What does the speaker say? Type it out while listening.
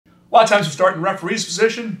A lot of times we start in referee's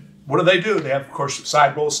position. What do? They have, of course,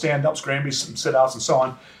 side rolls, stand-ups, Granbys, some sit-outs, and so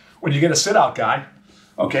on. When you get a sit-out guy,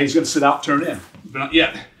 okay, he's going to sit out, turn in. But not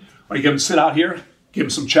yet. When you give him sit out here, give him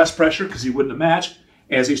some chest pressure because he wouldn't have matched.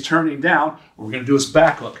 As he's turning down, what we're going to do is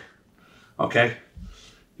back hook. Okay?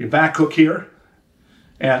 You back hook here.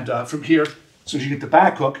 And from here, as soon as you get the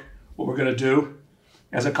back hook, what we're going to do,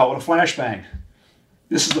 as I call it, a flash bang.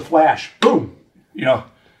 This is the flash. Boom! You know,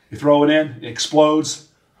 you throw it in, it explodes.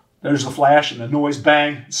 There's the flash and the noise,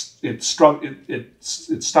 bang. It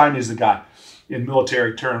stymies the guy. In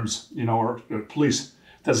military terms, you know, or police,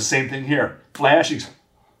 does the same thing here. Flash,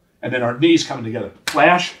 and then our knees coming together.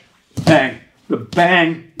 Flash, bang. The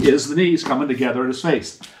bang is the knees coming together in his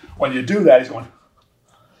face. When you do that, he's going,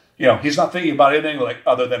 you know, he's not thinking about anything like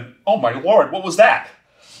other than, oh my Lord, what was that?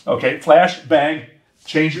 Okay, flash, bang,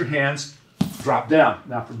 change your hands, drop down.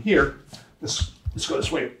 Now from here, let's go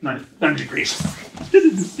this way, 90 degrees.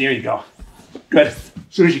 There you go. Good. As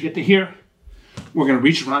soon as you get to here, we're going to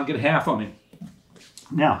reach around and get a half on him.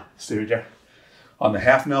 Now, stay right there. On the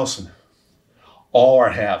half Nelson, all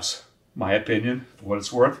our halves, my opinion, for what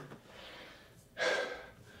it's worth,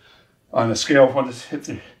 on a scale of 1 to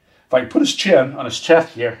 50, if I can put his chin on his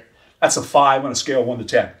chest here, that's a 5 on a scale of 1 to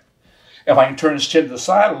 10. If I can turn his chin to the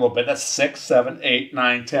side a little bit, that's 6, 7, 8,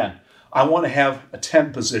 9, 10. I want to have a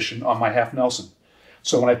 10 position on my half Nelson.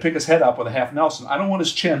 So when I pick his head up with a half Nelson, I don't want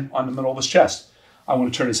his chin on the middle of his chest. I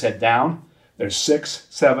want to turn his head down. There's 6,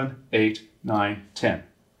 7, 8, 9, 10.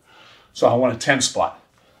 So I want a 10 spot.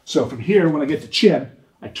 So from here, when I get to chin,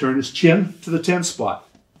 I turn his chin to the 10 spot.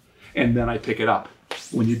 And then I pick it up.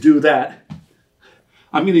 When you do that,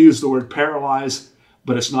 I'm going to use the word paralyze,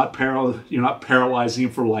 but it's not you're not paralyzing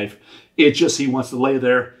him for life. It's just he wants to lay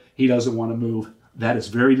there. He doesn't want to move. That is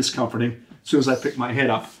very discomforting. As soon as I pick my head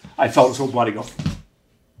up, I felt his whole body go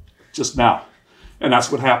just now. And that's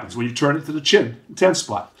what happens when you turn it to the chin, 10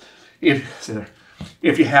 spot. If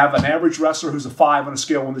you have an average wrestler who's a 5 on a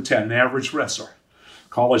scale of 1 to 10, an average wrestler,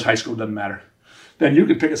 college, high school, doesn't matter, then you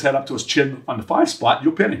can pick his head up to his chin on the 5 spot,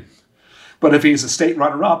 you'll pin him. But if he's a state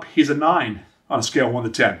runner-up, he's a 9 on a scale of 1 to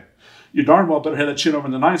 10. You darn well better have that chin over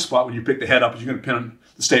in the 9 spot when you pick the head up, because you're going to pin him,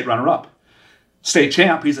 the state runner-up. State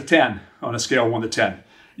champ, he's a 10 on a scale of 1 to 10.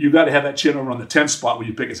 You've got to have that chin over on the 10 spot when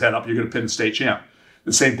you pick his head up, you're going to pin the state champ.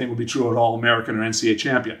 The same thing will be true at All-American or NCAA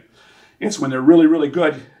champion. It's when they're really, really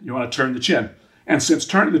good, you want to turn the chin. And since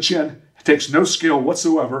turning the chin takes no skill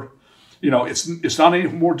whatsoever, you know, it's not any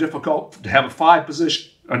more difficult to have a 5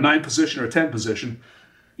 position, a 9 position, or a 10 position.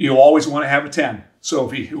 You always want to have a 10. So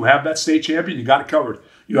if you have that state champion, you got it covered.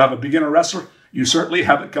 You have a beginner wrestler, you certainly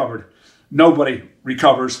have it covered. Nobody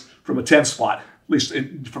recovers from a 10 spot, at least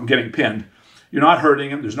from getting pinned. You're not hurting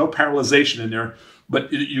him. There's no paralyzation in there. But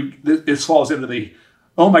it falls into the,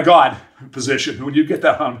 oh my God, position. When you get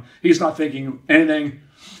that on, he's not thinking anything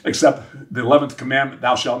except the 11th commandment,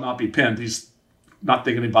 thou shalt not be pinned. He's not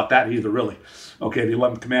thinking about that either, really. Okay, the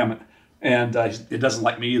 11th commandment. And it doesn't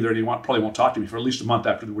like me either, and he probably won't talk to me for at least a month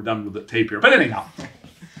after we're done with the tape here. But anyhow,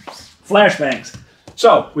 flashbangs.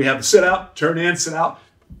 So we have the sit out, turn in, sit out,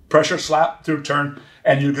 pressure, slap, through, turn.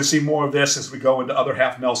 And you can see more of this as we go into other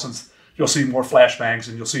half Nelsons. You'll see more flashbangs,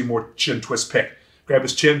 and you'll see more chin twist pick. Grab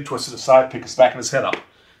his chin, twist it aside, pick his back and his head up.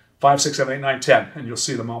 5, 6, 7, 8, 9, 10. And you'll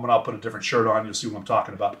see the moment I'll put a different shirt on, you'll see what I'm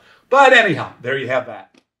talking about. But anyhow, there you have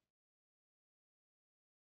that.